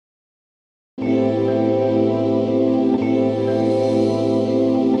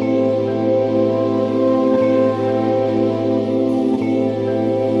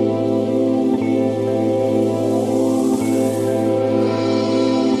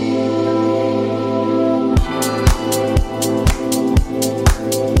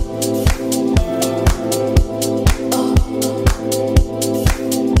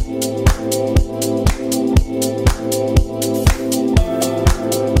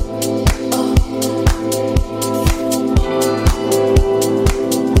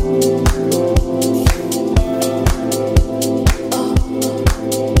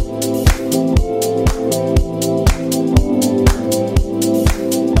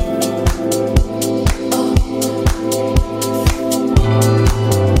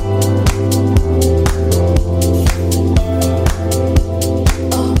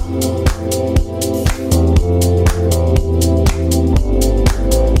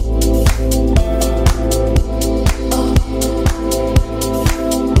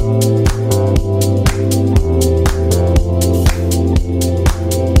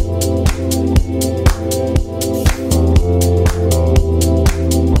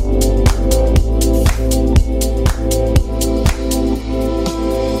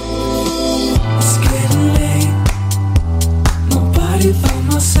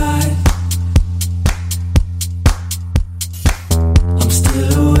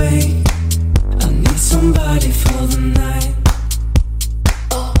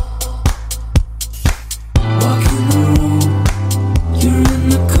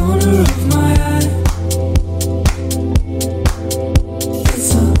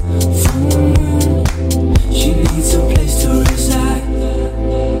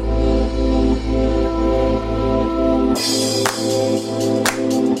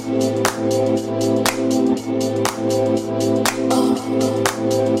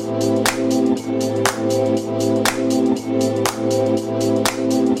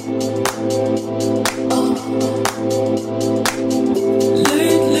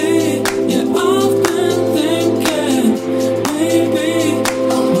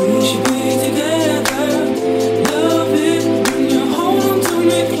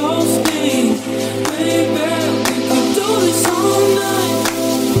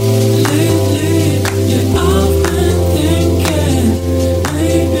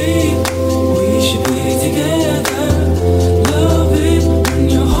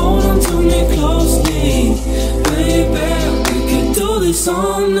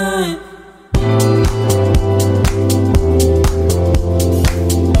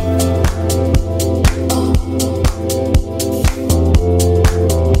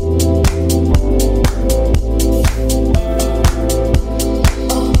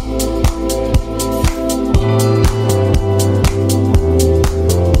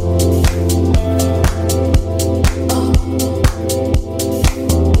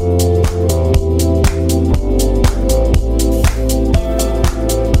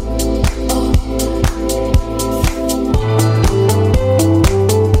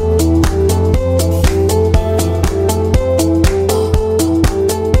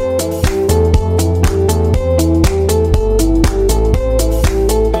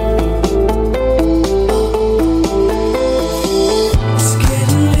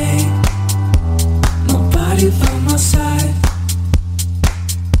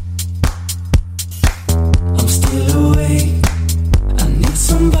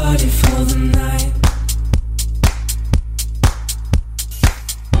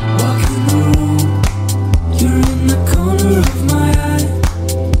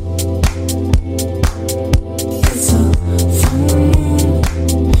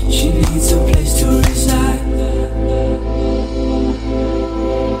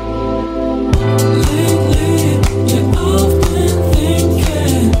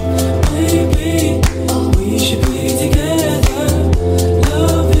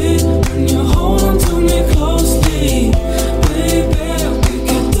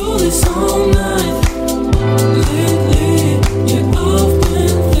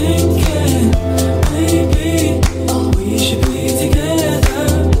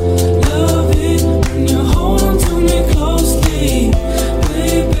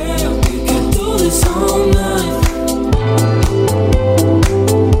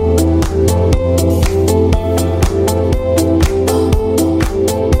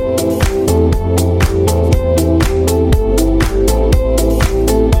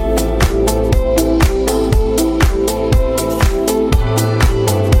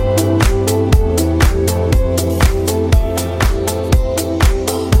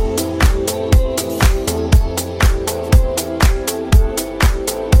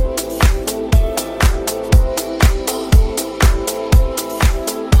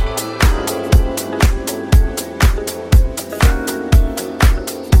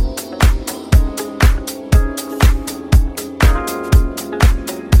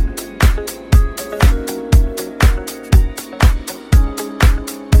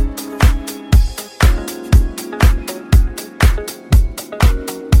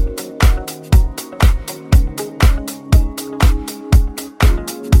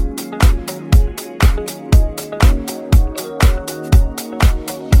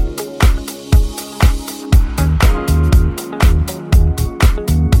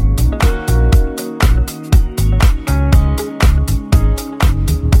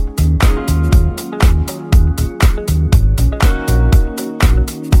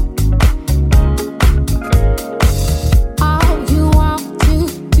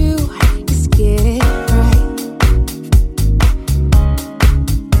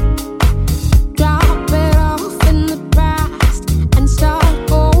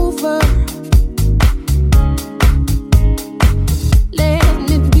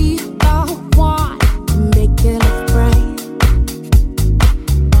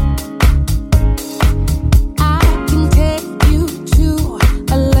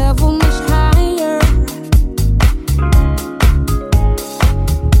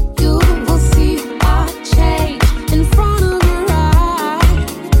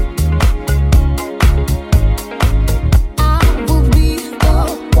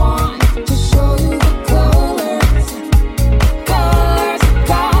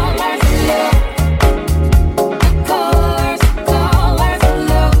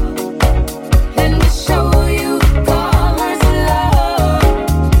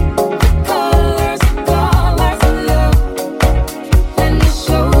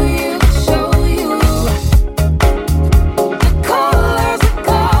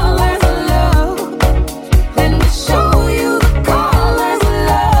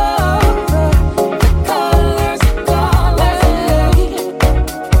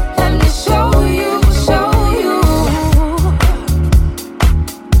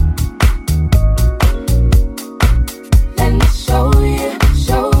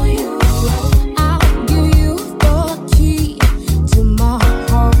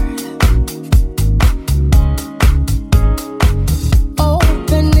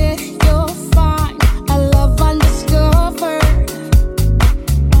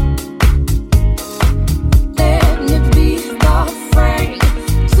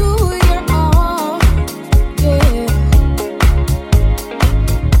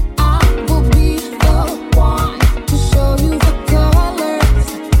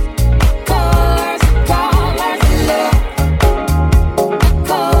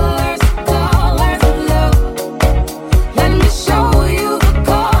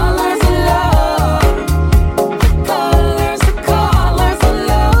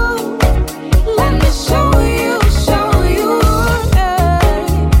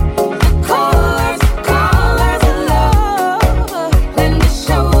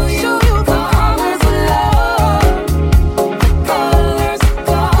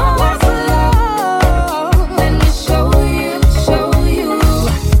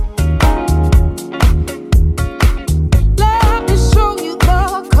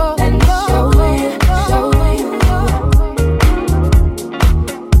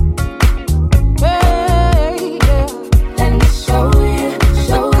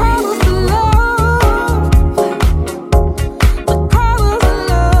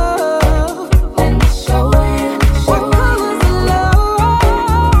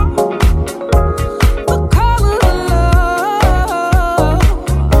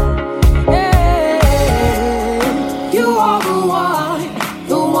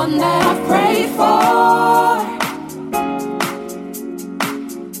one that I pray for.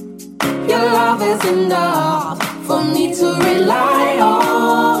 Your love is enough for me to rely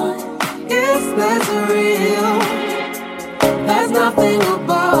on. Yes, that's real. There's nothing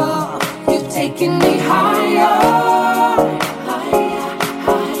above. You've taken me higher, higher,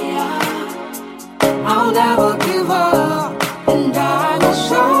 higher. I'll never give up, and I will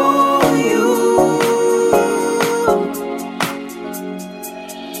show you.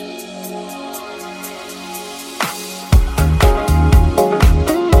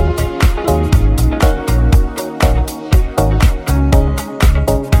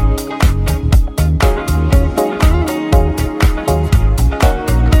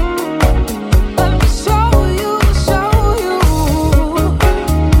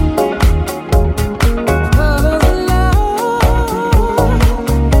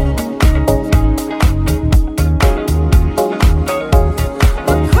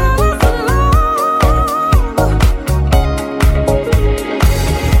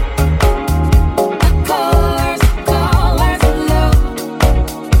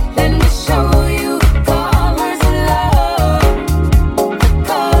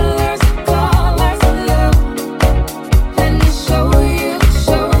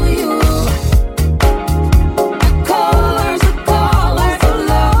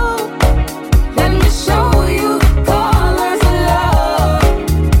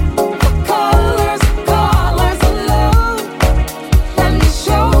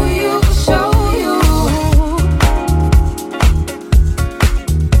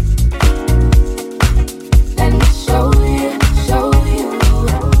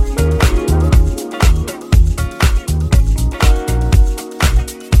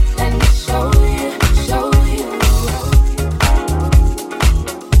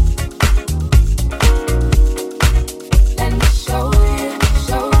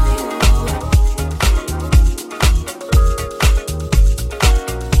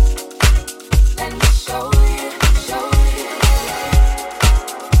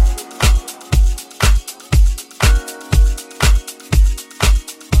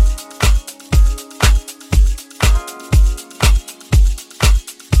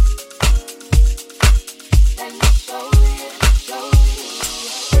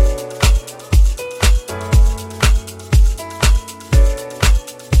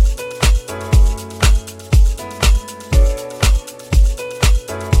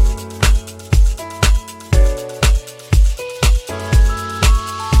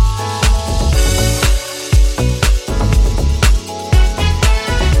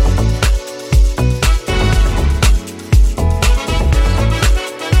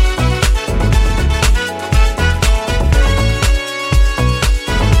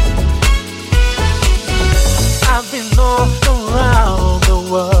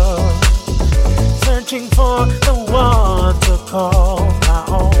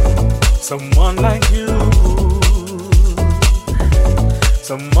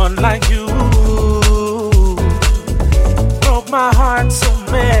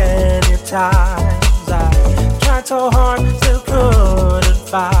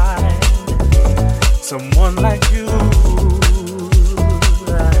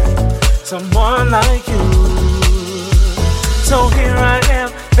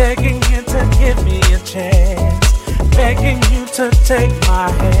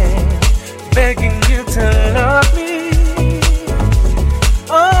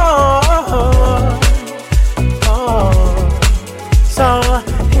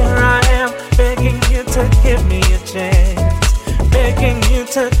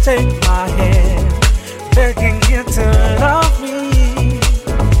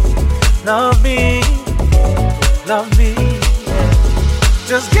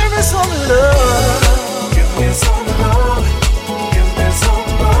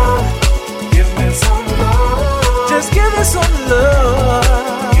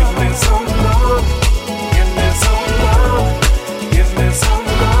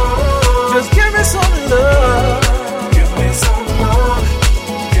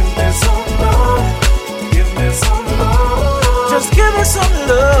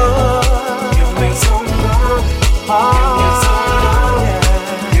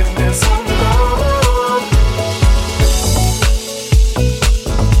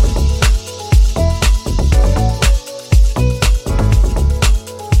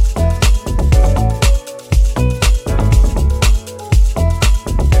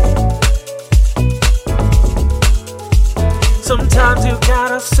 Sometimes you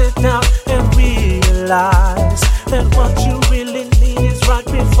gotta sit down and realize that what you really need is right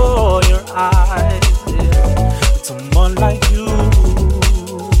before your eyes. Yeah. Someone like you,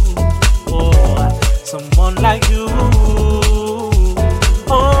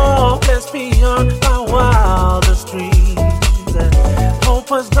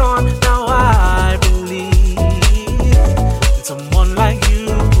 like you,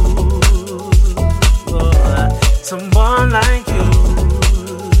 someone like you.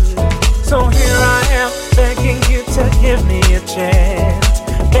 So here I am, begging you to give me a chance,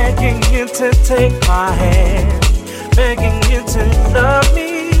 begging you to take my hand, begging you to love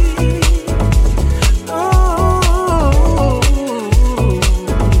me. Ooh,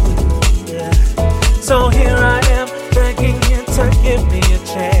 yeah. So here I am, begging you to give me a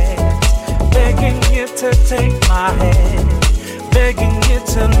chance, begging you to take my hand, begging you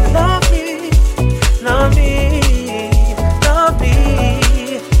to love me, love me, love me.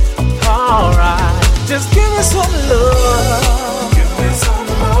 Alright, just give me some love. Give me some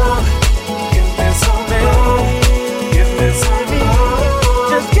love. Give me some love. Give me some love.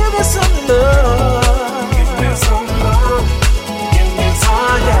 Just give me some love. Give me some love. Give me some love.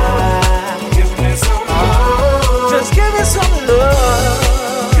 Give me some love. Just give me some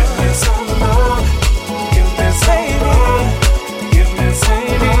love. Give me some love. Give me some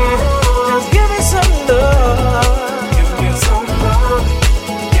love. Give me some love.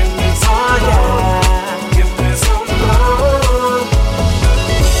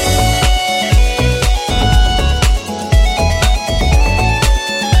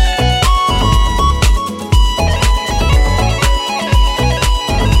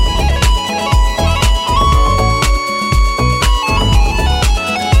 give me some love. Give me some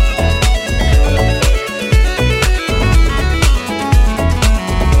love. Give me some love. Give me some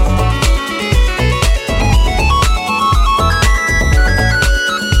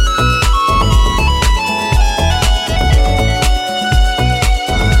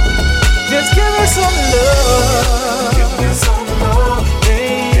Just give me some love. Give me some love.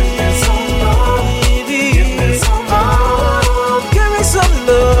 Give me some love. Give me some love. Give me some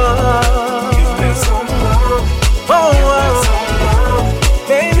love. Give me some love. Oh,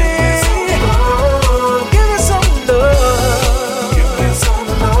 baby. Give me some love. Give me some love. Give me some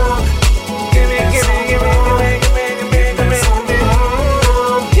love. Give me some love.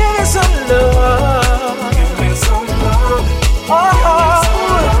 Give me some love. Oh.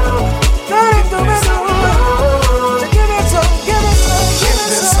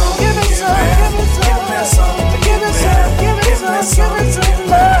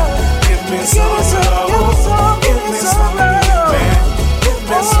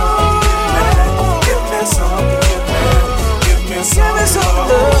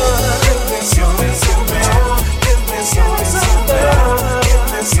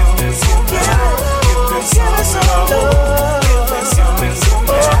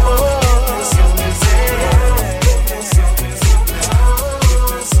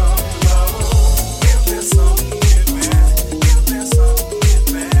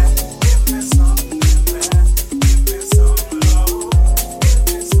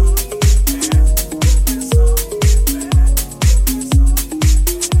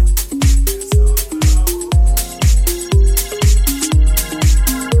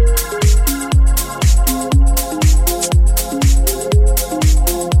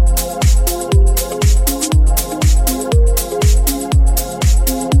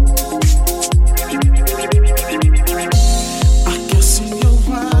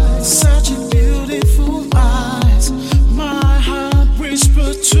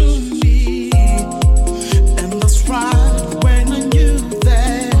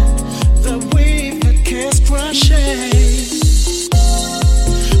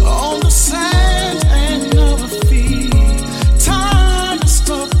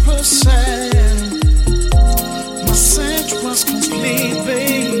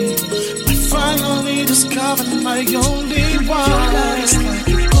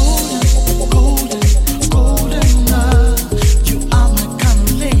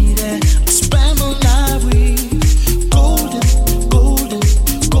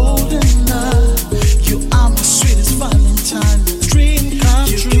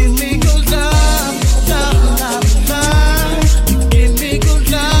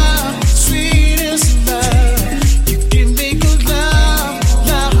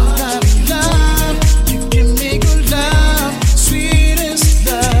 Give me good love.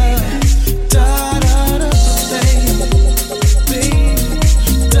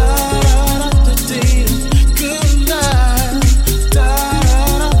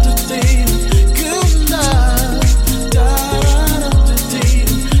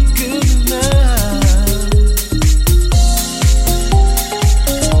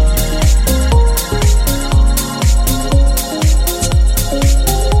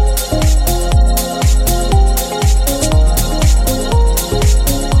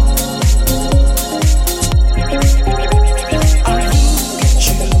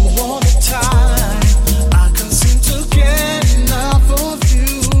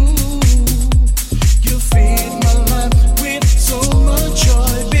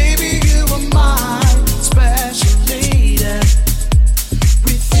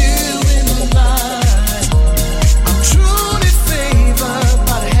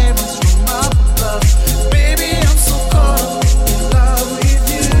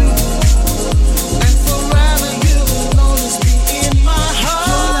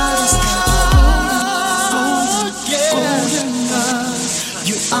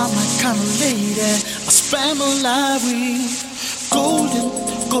 are my kind of lady. I spend my life with golden,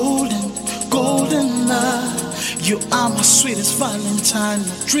 golden, golden love. You are my sweetest Valentine,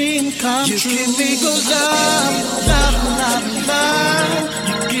 my dream come true. You give me good love, love, love, love.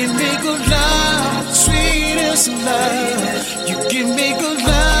 You give me good love, sweetest love. You give me good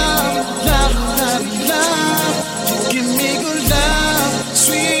love, love, love, love. You give me good love,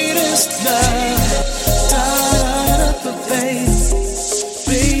 sweetest love. Da da da da, baby,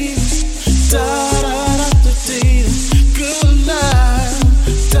 baby, da da da da da. Good love,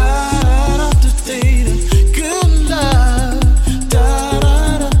 da da da da da. Good love, da da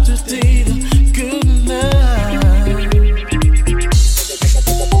da da da. Good love.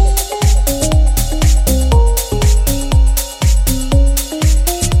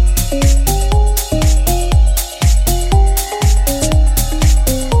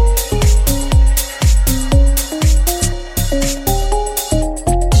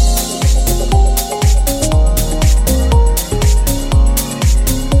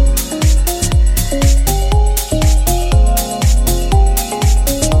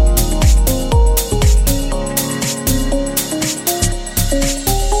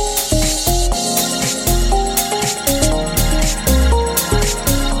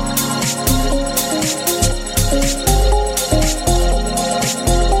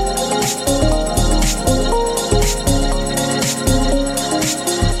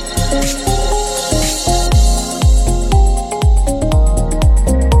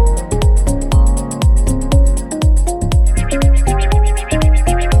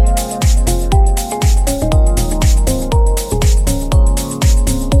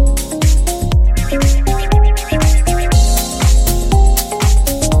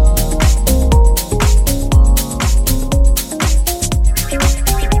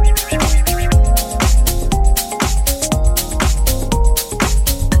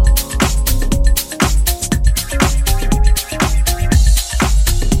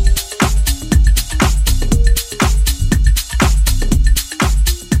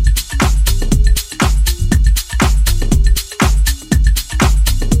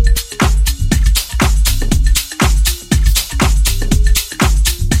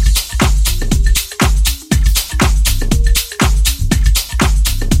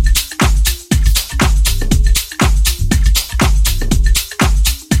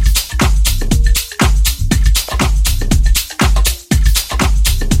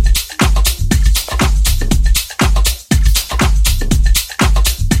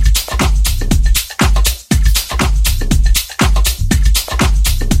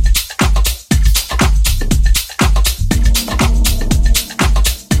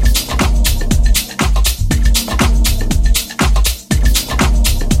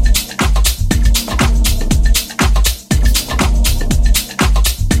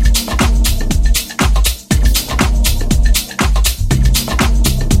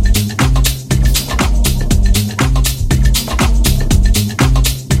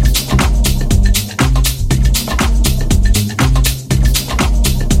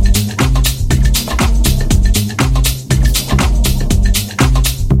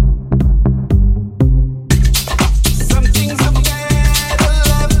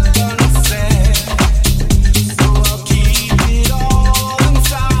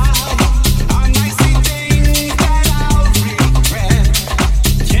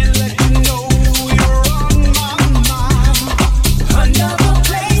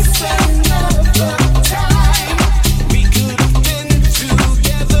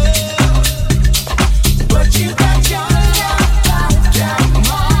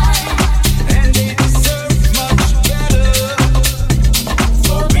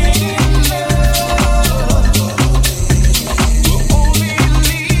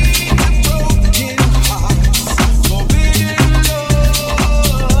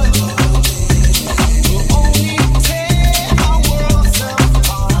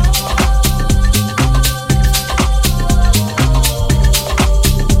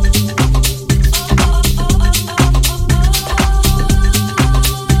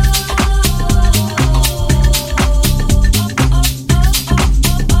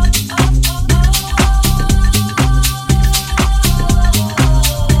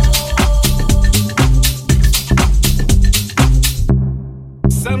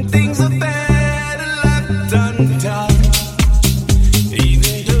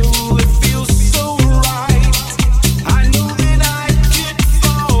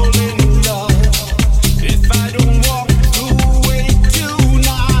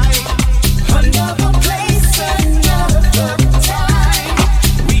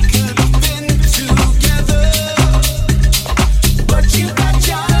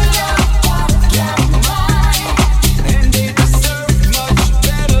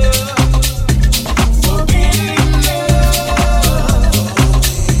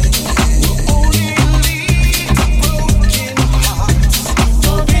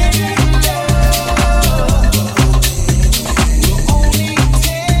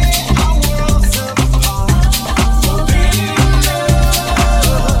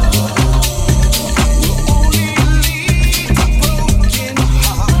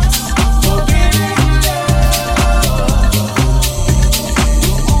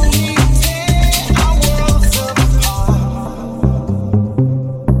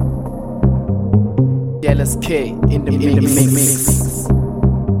 LSK in the mix.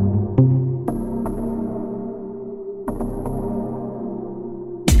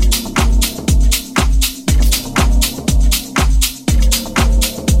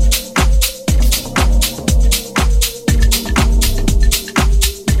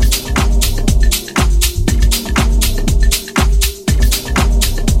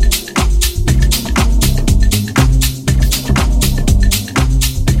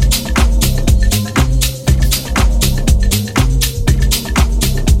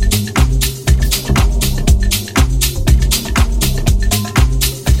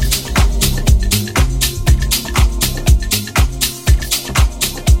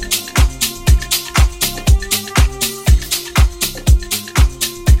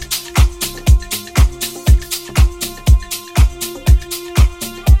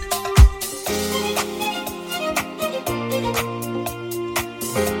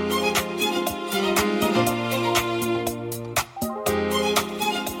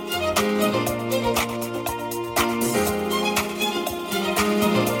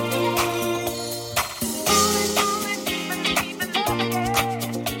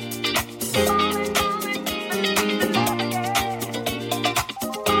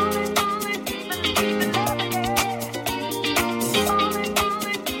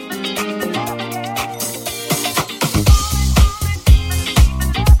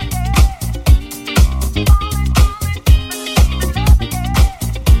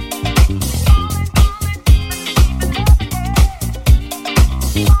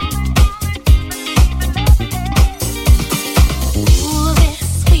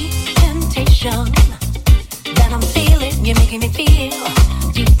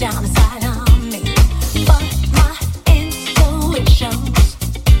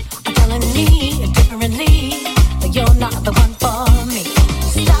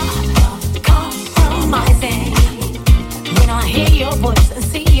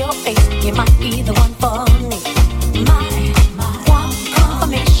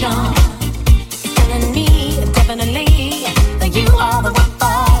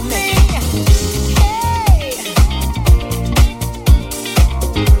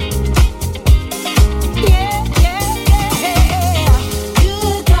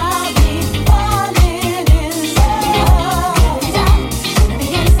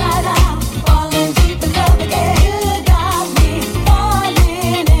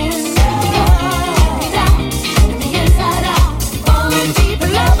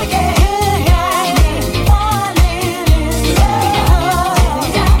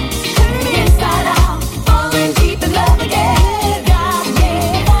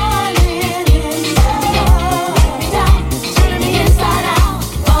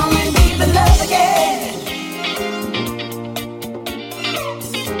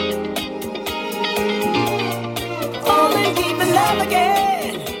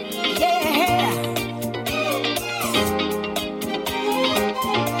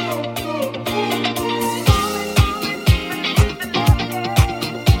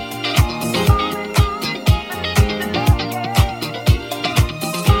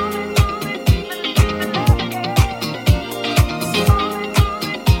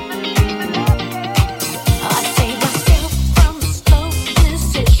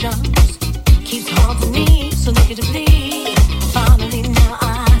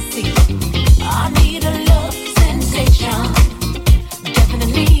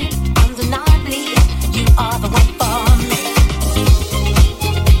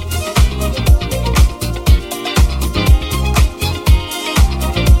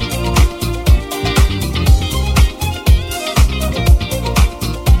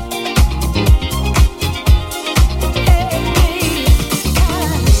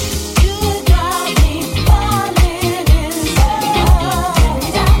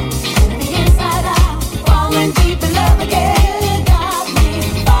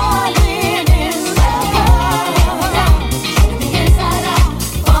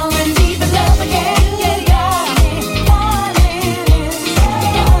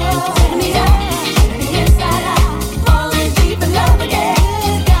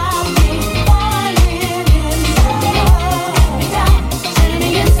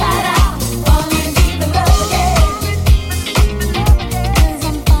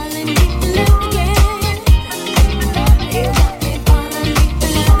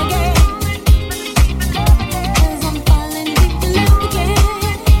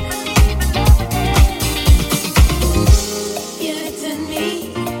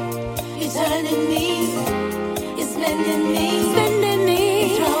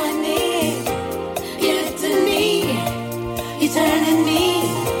 turning me,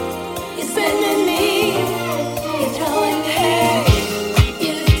 you're spinning me.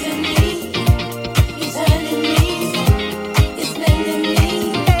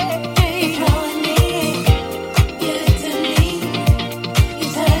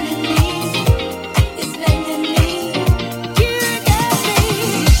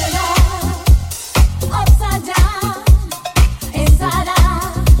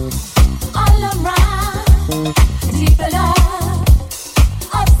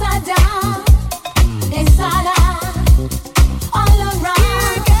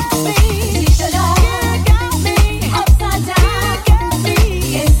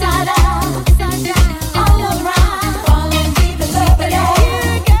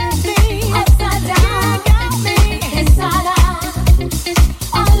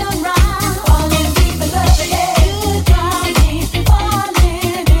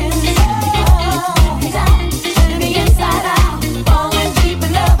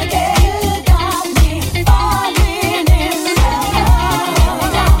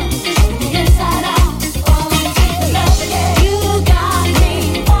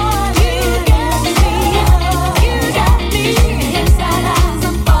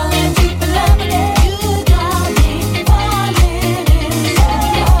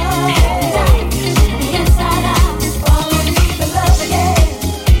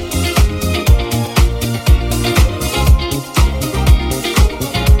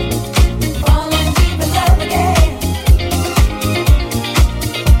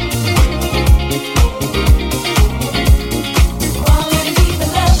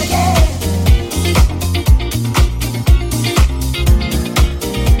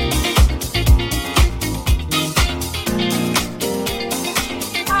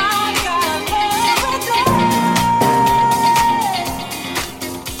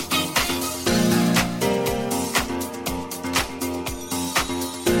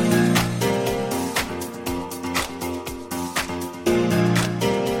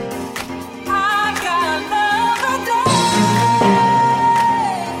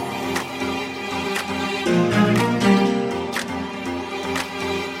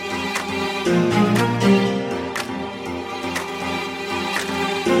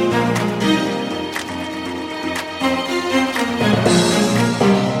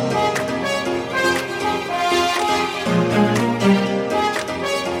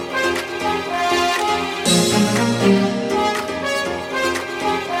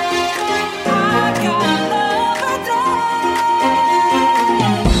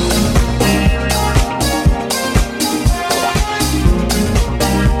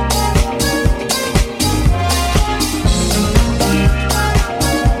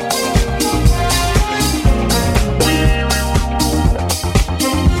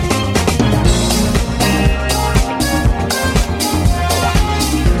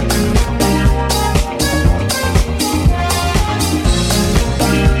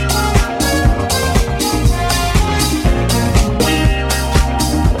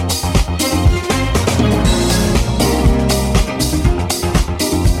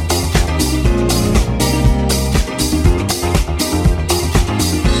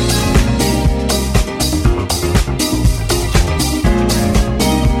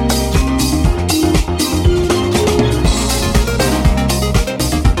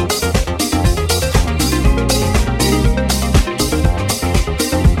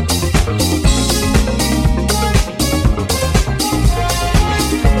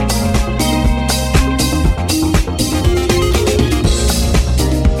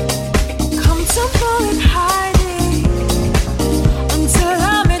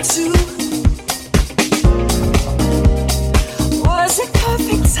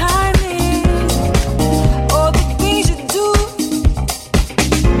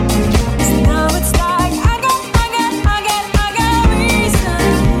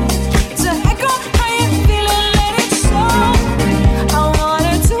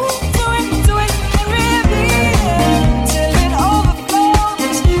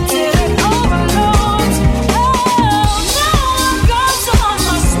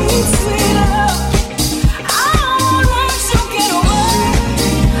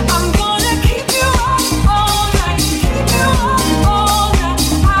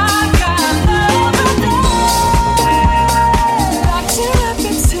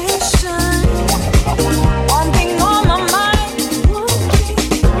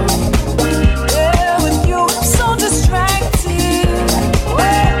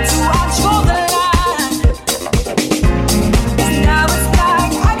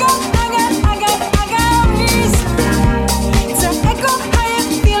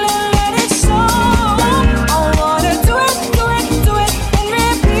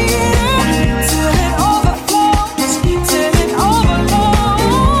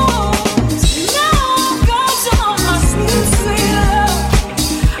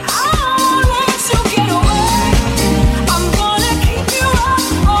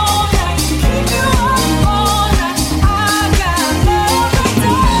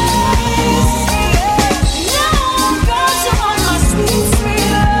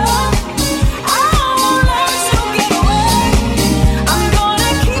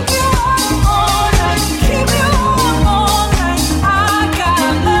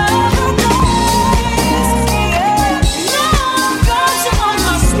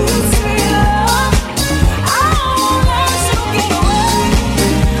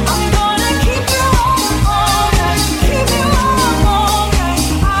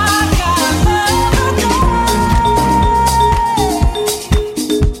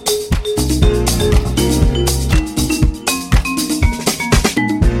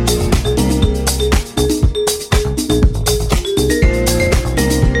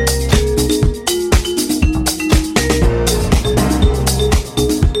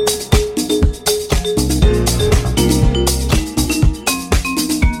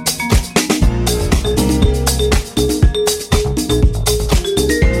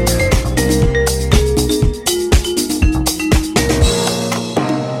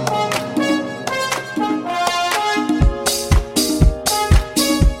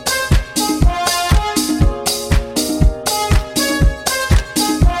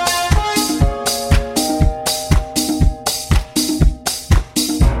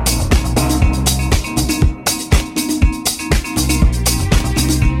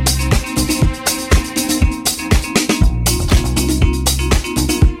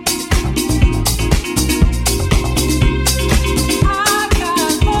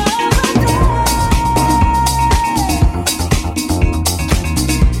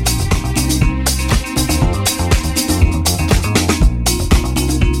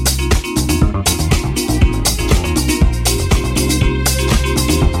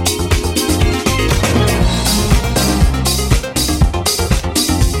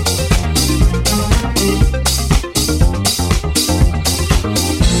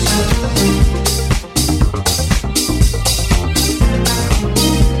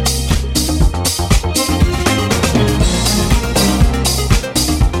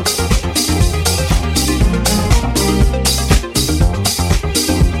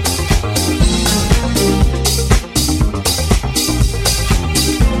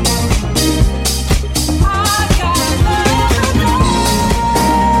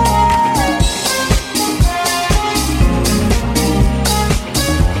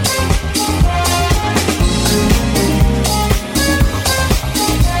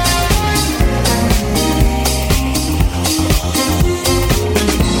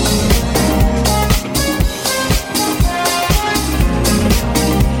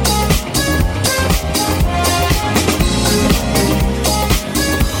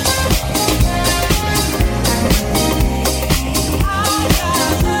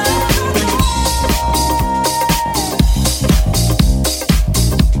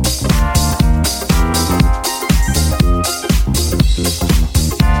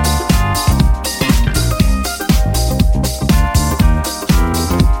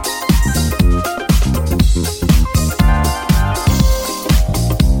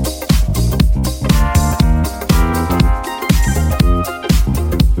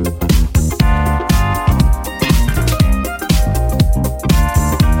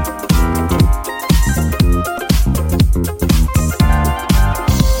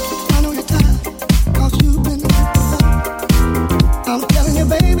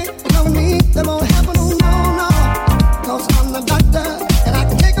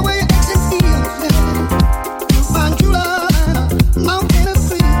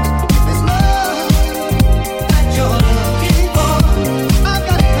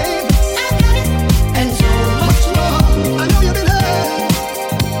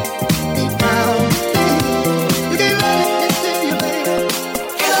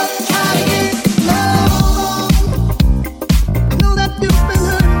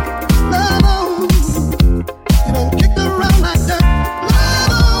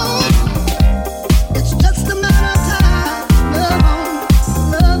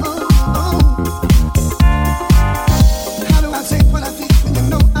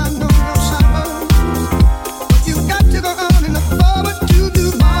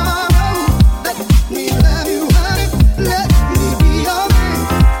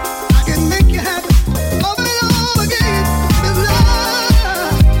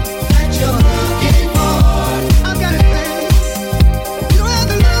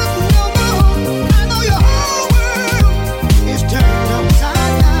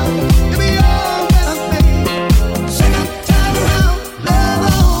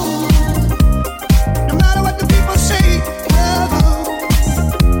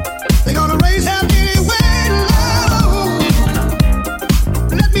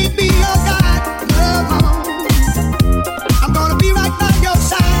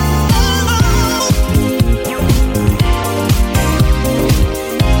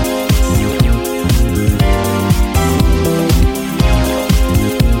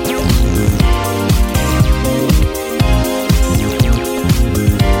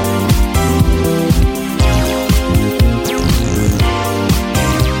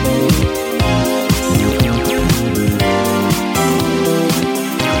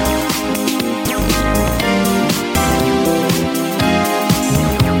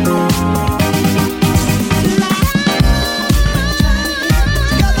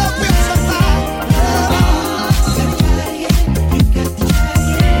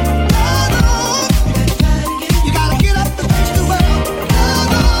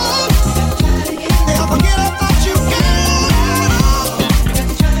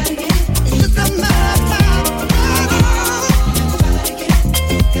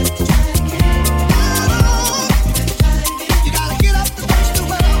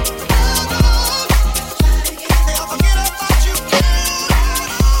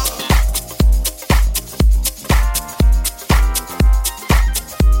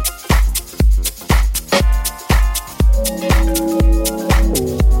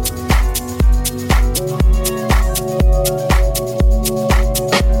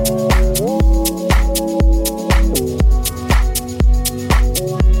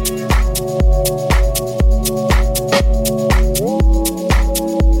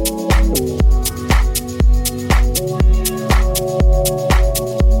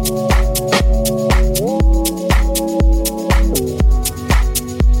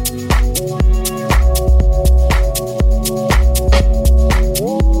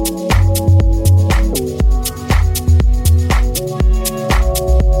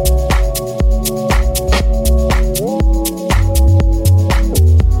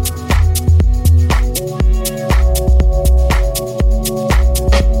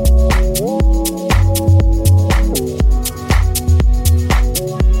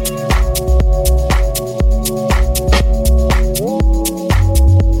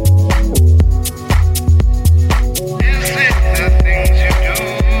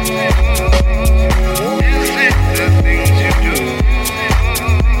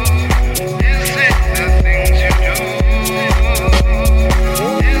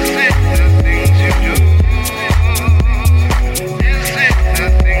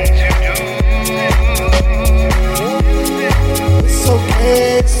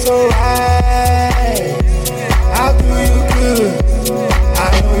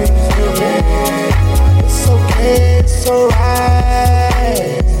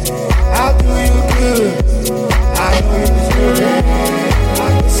 alright. I'll do you good. I know you deserve it.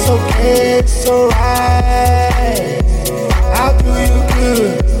 It's okay, it's alright. I'll do you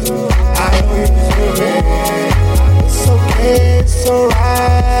good. I know you deserve it. It's okay, it's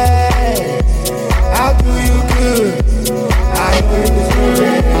alright. I'll do you good. I know you deserve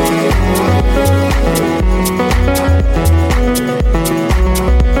it.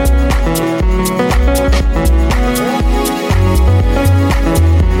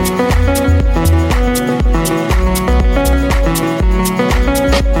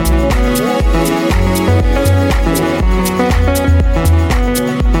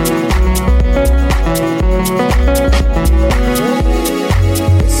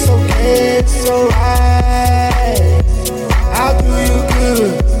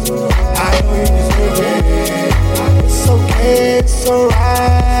 It's okay, it's alright.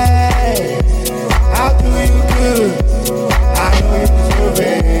 I'll do you good. I know you deserve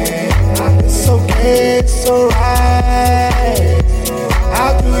it. It's okay, it's alright. I'll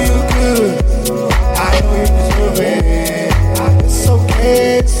do you good. I know you deserve it. It's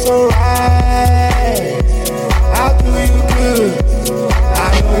okay, it's alright. I'll do you good.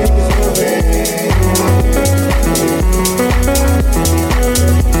 I know you deserve it.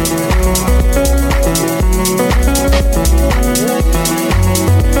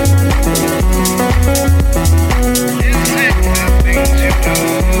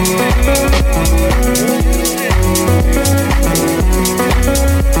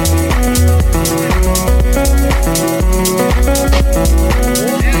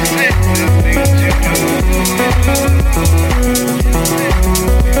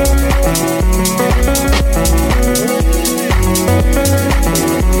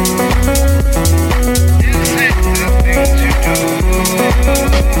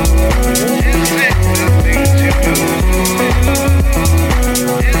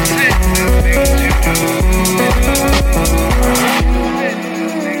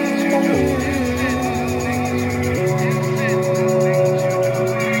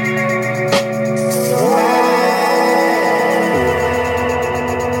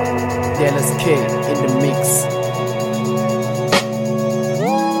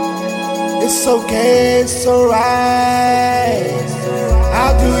 It's okay, it's alright.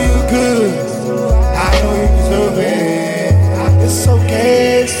 I'll do you good. I know you deserve it. It's okay, it's alright. I'll do you good. I know you deserve it. It's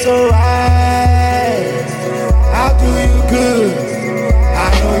okay, it's alright. I'll do you good. I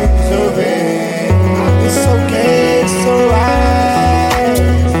know you deserve it. It's okay, it's alright.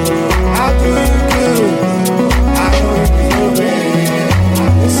 I'll do you good. I know you deserve it.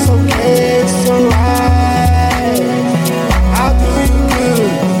 It's okay, it's alright. I'll do you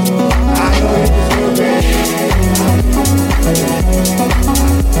good. I know you deserve it.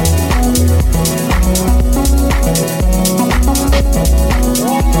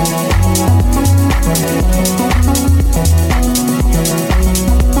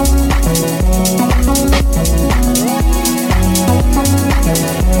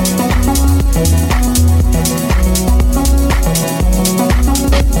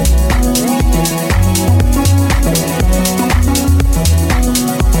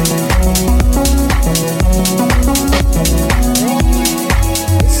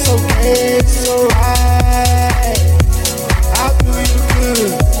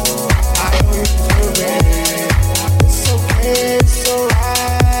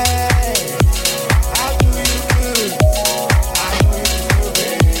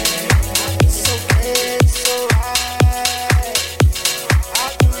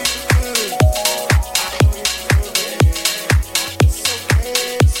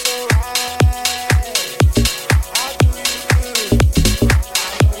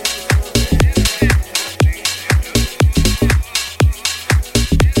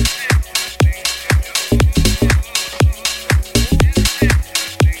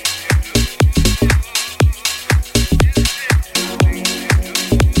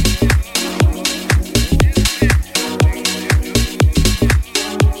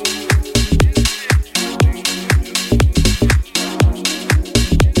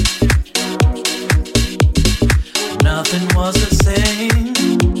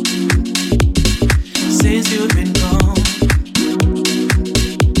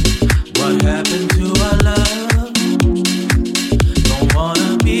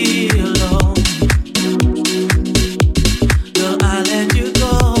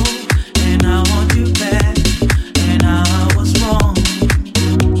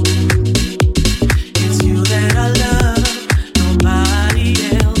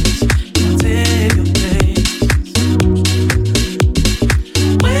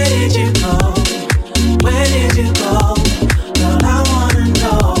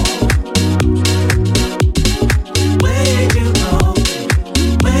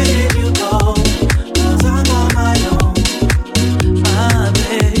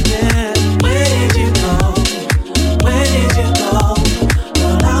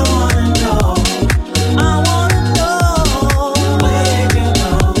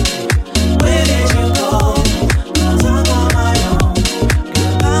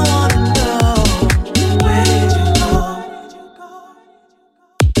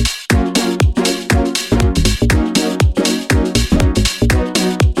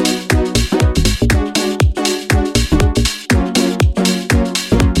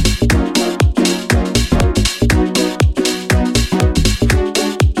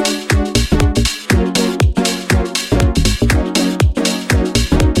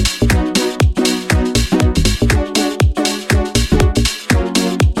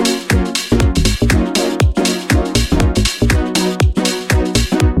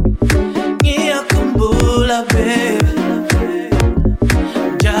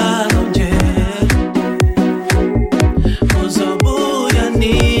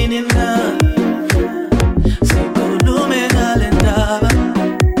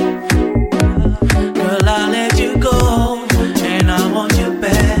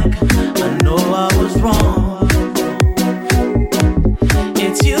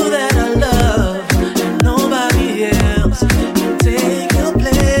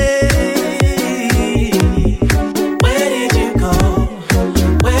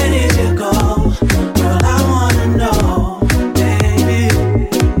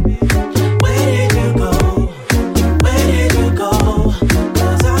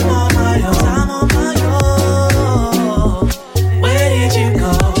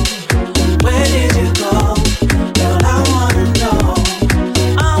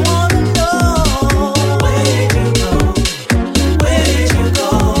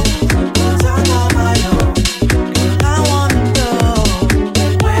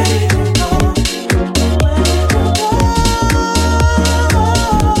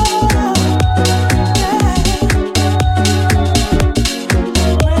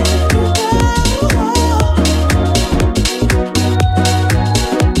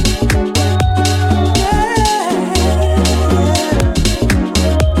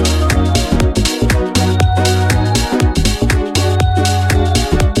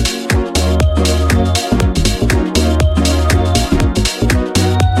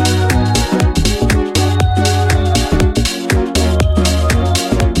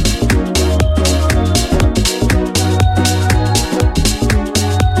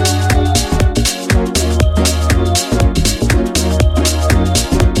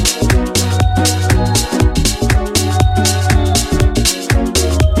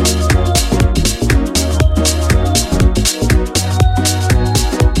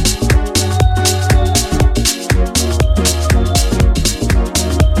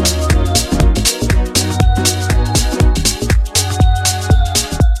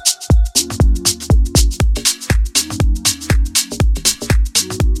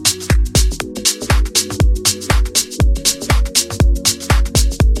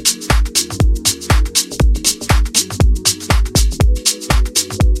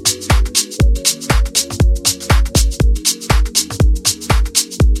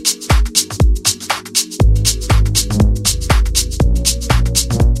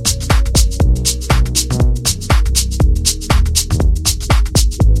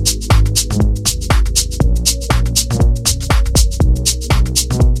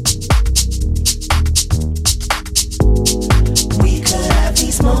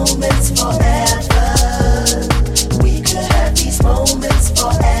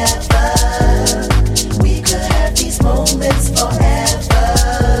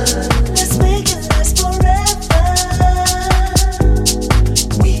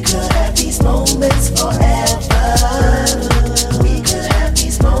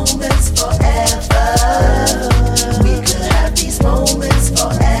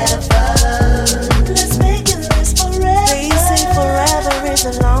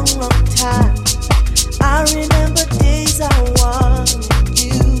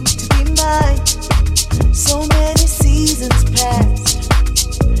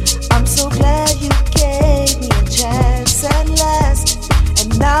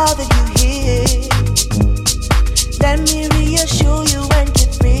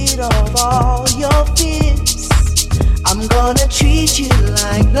 treat you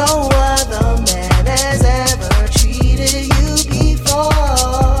like no other man has ever treated you before.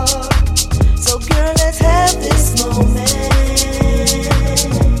 So girl, let's have this moment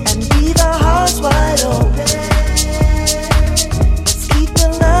and leave our hearts wide open. Let's keep the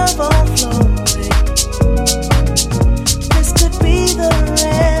love on flowing. This could be the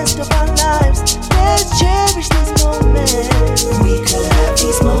rest of our lives. Let's cherish these moments. We could have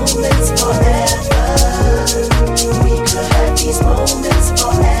these moments forever. We could have these moments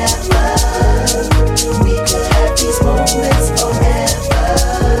forever. We could have these moments forever.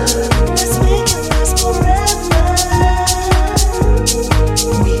 Let's make it last forever.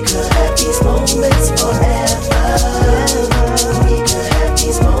 We could have these moments forever. We could have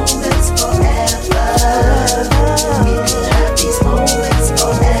these moments forever. We could have these moments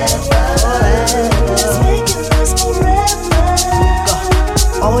forever. Let's make it last forever.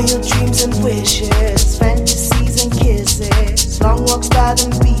 All your dreams and wishes, fantasies and kisses, long walks by the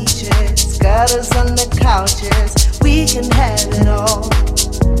beaches, gutters on the couches, we can have it all.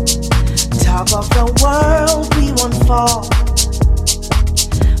 Top of the world we won't fall,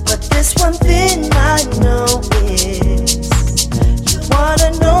 but this one thing I know is you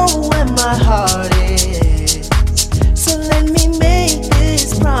wanna know where my heart is. So let me make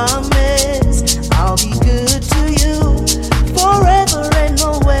this promise, I'll be good to you forever and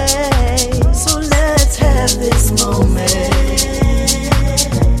always. So let's have this moment.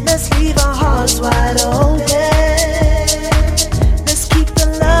 Let's leave our hearts wide open. Let's keep the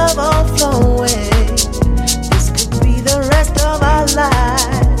love on flowing. This could be the rest of our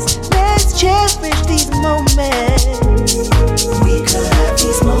lives. Let's cherish these moments. We could have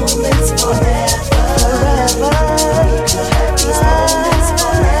these moments forever. Forever. We could have these moments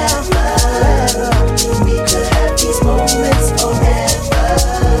forever. We could have these moments forever.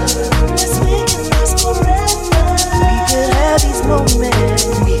 Let's make it last forever. We could have these moments.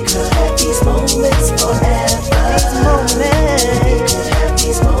 We could have these moments forever. These moments. We could have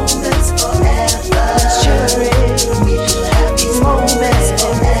these moments forever. Let's cherish. We could have these moments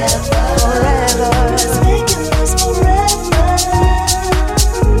forever. Forever. Let's make it last forever.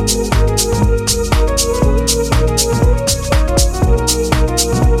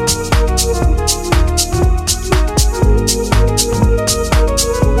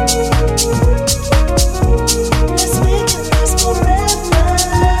 Let's make it last forever.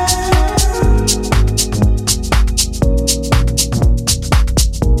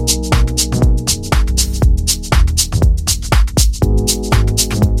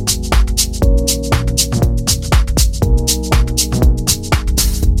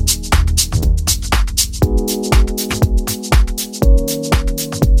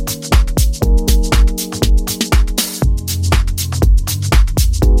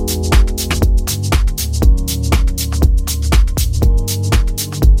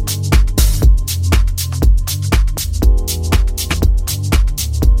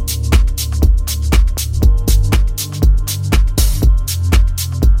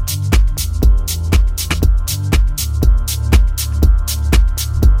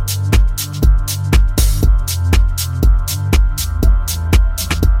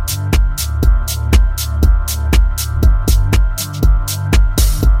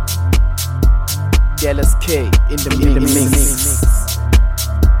 Dallas K in the mix.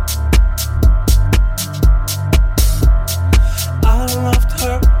 I loved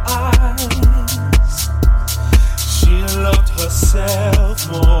her eyes. She loved herself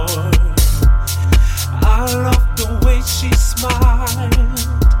more. I loved the way she smiled.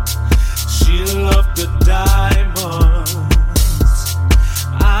 She loved the diamonds.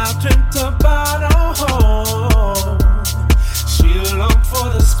 I dreamt about a home. She longed for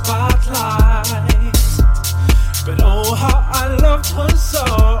the spotlight. But oh, how I loved her so.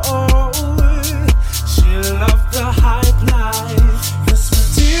 She loved the hype life. This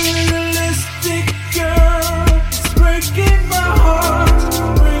materialistic girl is breaking my heart,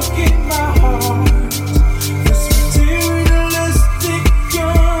 breaking my heart. This materialistic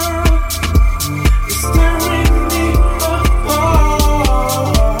girl is tearing me apart.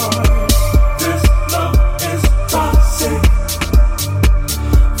 This love is toxic.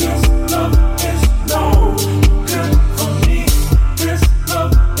 This love is no good for me. This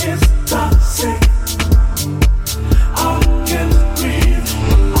love is toxic. I can't breathe.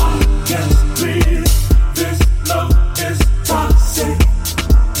 I can't breathe. This love is toxic.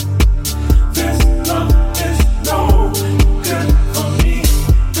 This love is no good for me.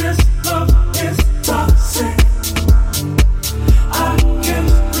 This love is toxic. I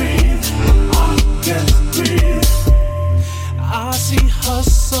can't breathe. I can't breathe. I see her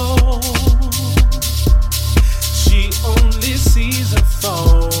soul. She only sees her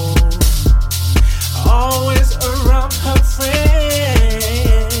fall. Always around her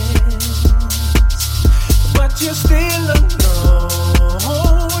friends, but you're still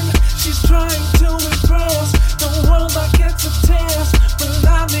alone. She's trying to impress the world like it's a test, but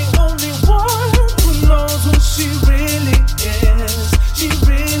I'm the only one who knows who she really is. She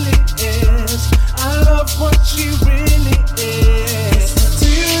really is. I love what she really is.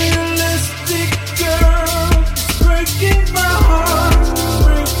 Materialistic girl, it's breaking my heart,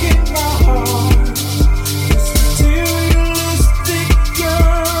 breaking my heart. This materialistic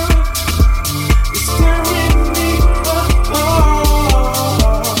girl is tearing me apart.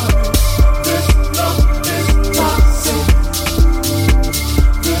 This love is toxic.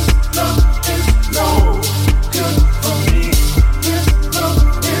 This love is no good for me. This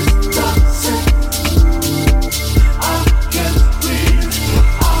love is toxic. I can't breathe.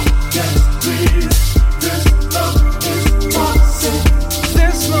 I can't breathe. This love is toxic.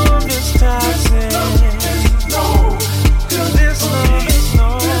 This love is toxic. This love is no good. This love is no.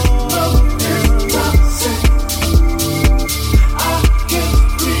 This love is toxic. I can't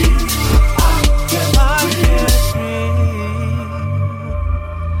breathe. I can't breathe.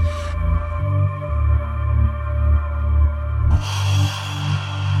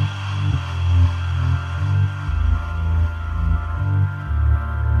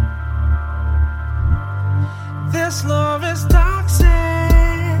 This love is toxic.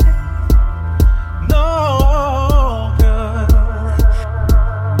 No good.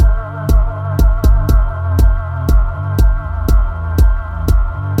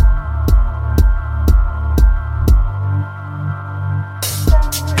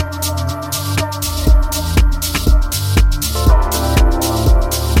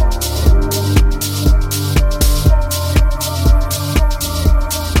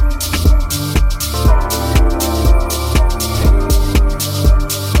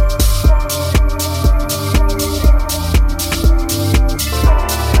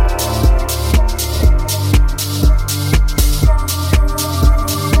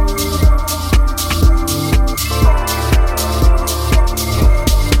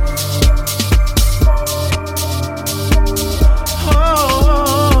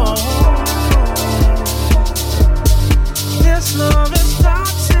 Oh, this love is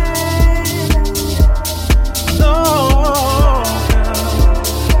toxic. No good.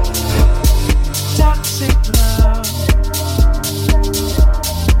 Toxic love.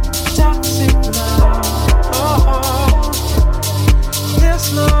 Toxic love. Oh, this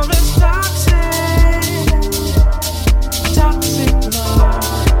love is toxic. Toxic love.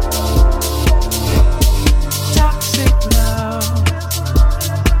 Toxic love.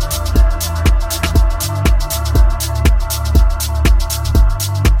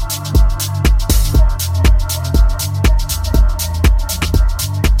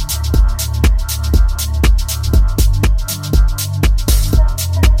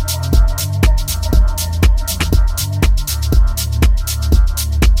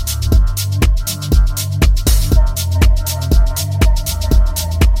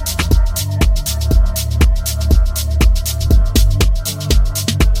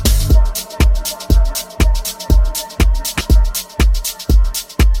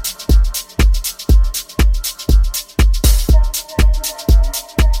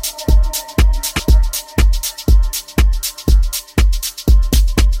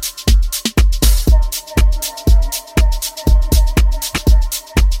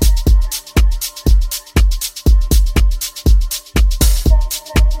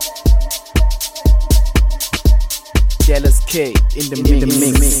 Chez in the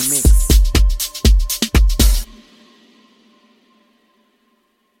mix.